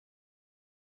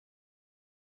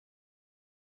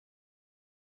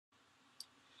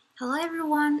Hello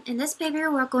everyone, in this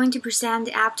paper we're going to present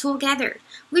the app Tourgether,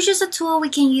 which is a tool we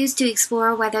can use to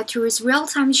explore whether tourist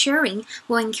real-time sharing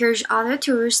will encourage other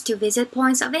tourists to visit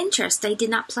points of interest they did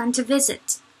not plan to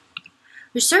visit.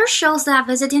 Research shows that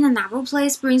visiting a novel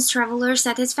place brings traveler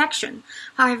satisfaction.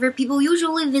 However, people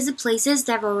usually visit places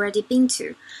they've already been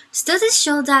to. Studies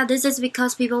show that this is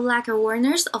because people lack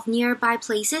awareness of nearby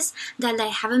places that they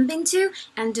haven't been to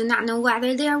and do not know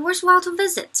whether they are worthwhile to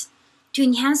visit. To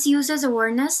enhance users'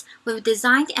 awareness, we've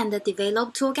designed and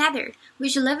developed Tourgether,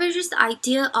 which leverages the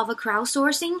idea of a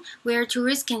crowdsourcing where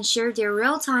tourists can share their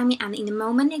real-time and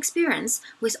in-the-moment experience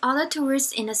with other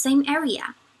tourists in the same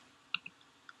area.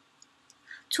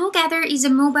 Tourgether is a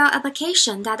mobile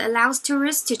application that allows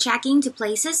tourists to check into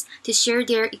places to share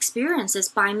their experiences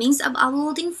by means of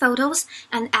uploading photos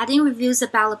and adding reviews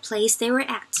about the place they were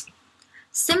at.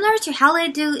 Similar to how they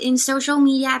do in social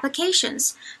media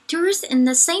applications, tourists in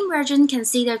the same region can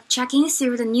see their check-ins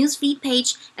through the newsfeed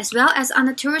page as well as on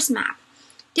the tourist map.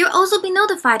 They'll also be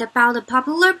notified about the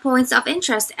popular points of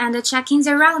interest and the check-ins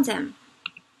around them.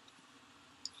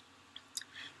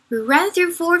 We ran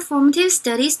through 4 formative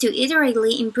studies to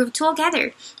iteratively improve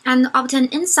Tourgether and obtain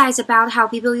insights about how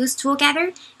people use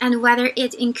Tourgether and whether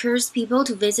it encourages people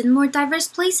to visit more diverse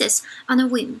places on a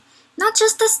whim, not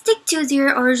just to stick to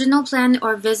their original plan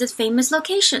or visit famous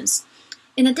locations.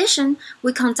 In addition,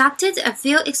 we conducted a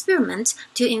field experiment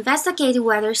to investigate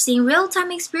whether seeing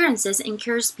real-time experiences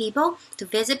encouraged people to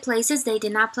visit places they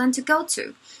did not plan to go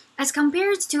to, as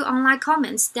compared to online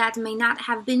comments that may not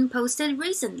have been posted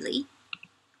recently.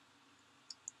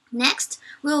 Next,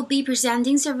 we will be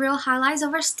presenting several highlights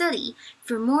of our study.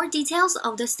 For more details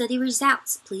of the study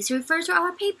results, please refer to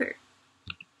our paper.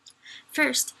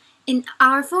 First, in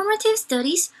our formative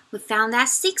studies, we found that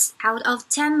 6 out of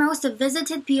 10 most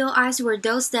visited POIs were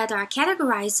those that are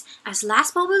categorized as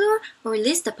less popular or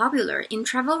least popular in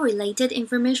travel-related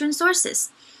information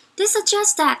sources. This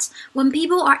suggests that when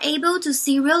people are able to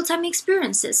see real-time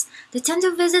experiences, they tend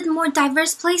to visit more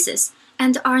diverse places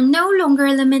and are no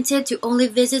longer limited to only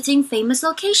visiting famous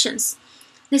locations.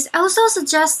 This also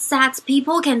suggests that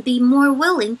people can be more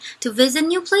willing to visit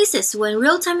new places when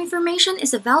real-time information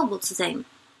is available to them.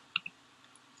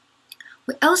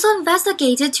 We also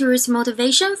investigated tourists'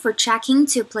 motivation for checking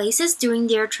to places during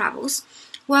their travels.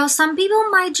 While some people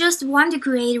might just want to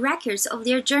create records of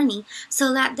their journey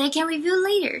so that they can review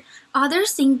later,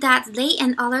 others think that they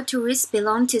and other tourists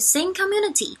belong to the same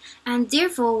community and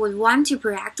therefore would want to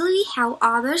proactively help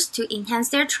others to enhance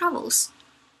their travels.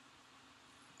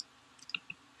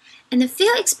 In the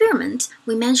field experiment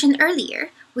we mentioned earlier,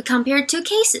 we compared 2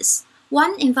 cases.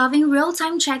 One involving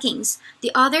real-time check-ins,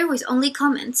 the other with only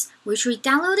comments, which we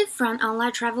downloaded from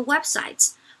online travel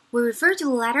websites. We refer to the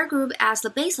latter group as the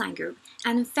baseline group,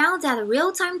 and found that the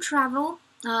real-time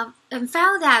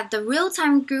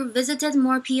group visited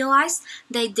more POIs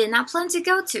they did not plan to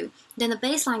go to than the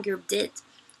baseline group did,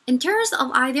 in terms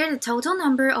of either the total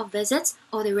number of visits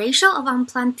or the ratio of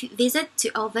unplanned visit to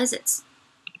all visits.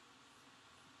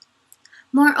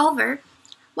 Moreover,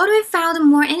 what we found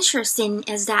more interesting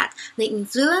is that the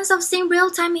influence of seeing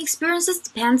real-time experiences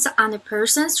depends on the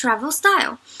person's travel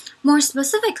style. More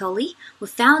specifically, we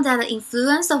found that the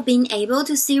influence of being able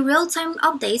to see real-time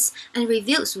updates and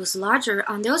reviews was larger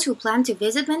on those who plan to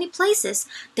visit many places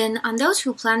than on those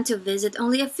who plan to visit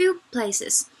only a few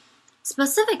places.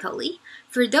 Specifically,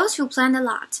 for those who planned a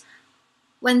lot,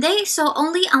 when they saw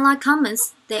only online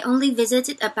comments, they only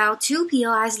visited about 2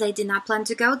 POIs they did not plan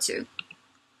to go to.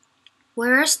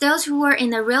 Whereas those who were in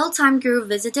the real-time group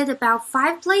visited about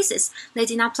 5 places they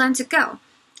did not plan to go.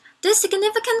 This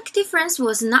significant difference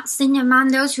was not seen among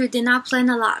those who did not plan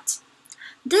a lot.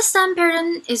 This same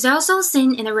pattern is also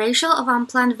seen in the ratio of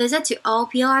unplanned visit to all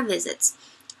POI visits.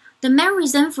 The main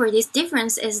reason for this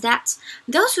difference is that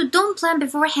those who don't plan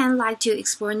beforehand like to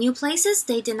explore new places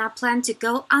they did not plan to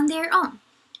go on their own.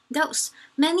 Thus,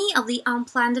 many of the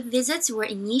unplanned visits were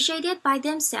initiated by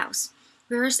themselves.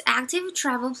 Whereas active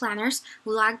travel planners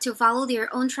who like to follow their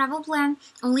own travel plan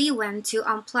only went to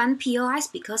unplanned POIs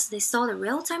because they saw the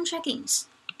real-time check-ins.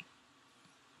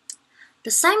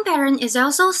 The same pattern is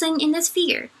also seen in this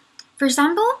figure. For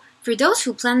example, for those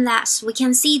who plan less, we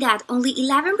can see that only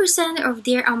 11% of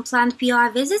their unplanned POI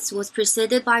visits was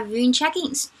preceded by viewing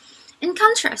check-ins. In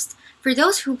contrast, for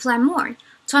those who plan more,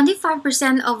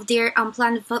 25% of their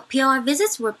unplanned POI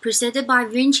visits were preceded by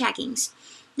viewing check-ins.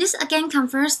 This again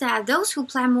confirms that those who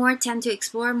plan more tend to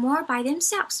explore more by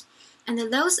themselves, and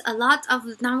those a lot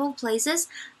of novel places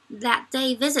that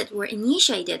they visit were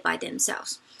initiated by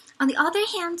themselves. On the other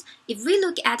hand, if we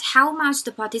look at how much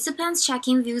the participants'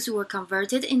 check-in views were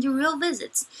converted into real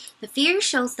visits, the figure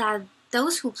shows that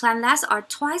those who plan less are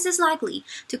twice as likely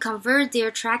to convert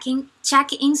their check-in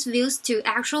views to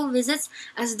actual visits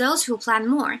as those who plan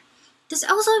more. This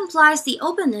also implies the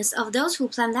openness of those who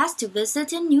plan less to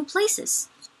visit in new places.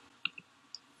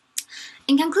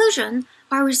 In conclusion,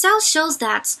 our research shows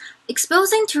that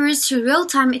exposing tourists to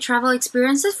real-time travel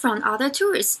experiences from other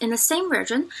tourists in the same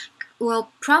region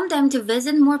will prompt them to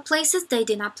visit more places they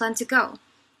did not plan to go.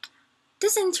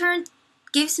 This in turn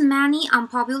gives many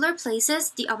unpopular places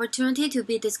the opportunity to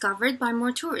be discovered by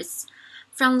more tourists.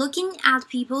 From looking at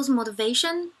people's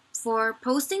motivation for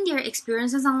posting their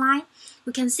experiences online,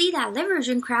 we can see that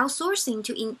leveraging crowdsourcing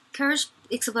to encourage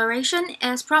exploration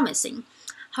is promising.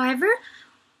 However,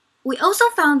 we also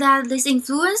found that this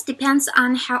influence depends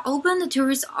on how open the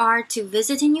tourists are to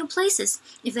visiting new places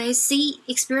if they see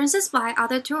experiences by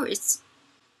other tourists.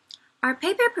 Our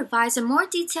paper provides a more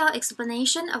detailed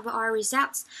explanation of our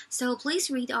results, so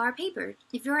please read our paper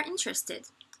if you are interested.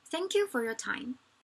 Thank you for your time.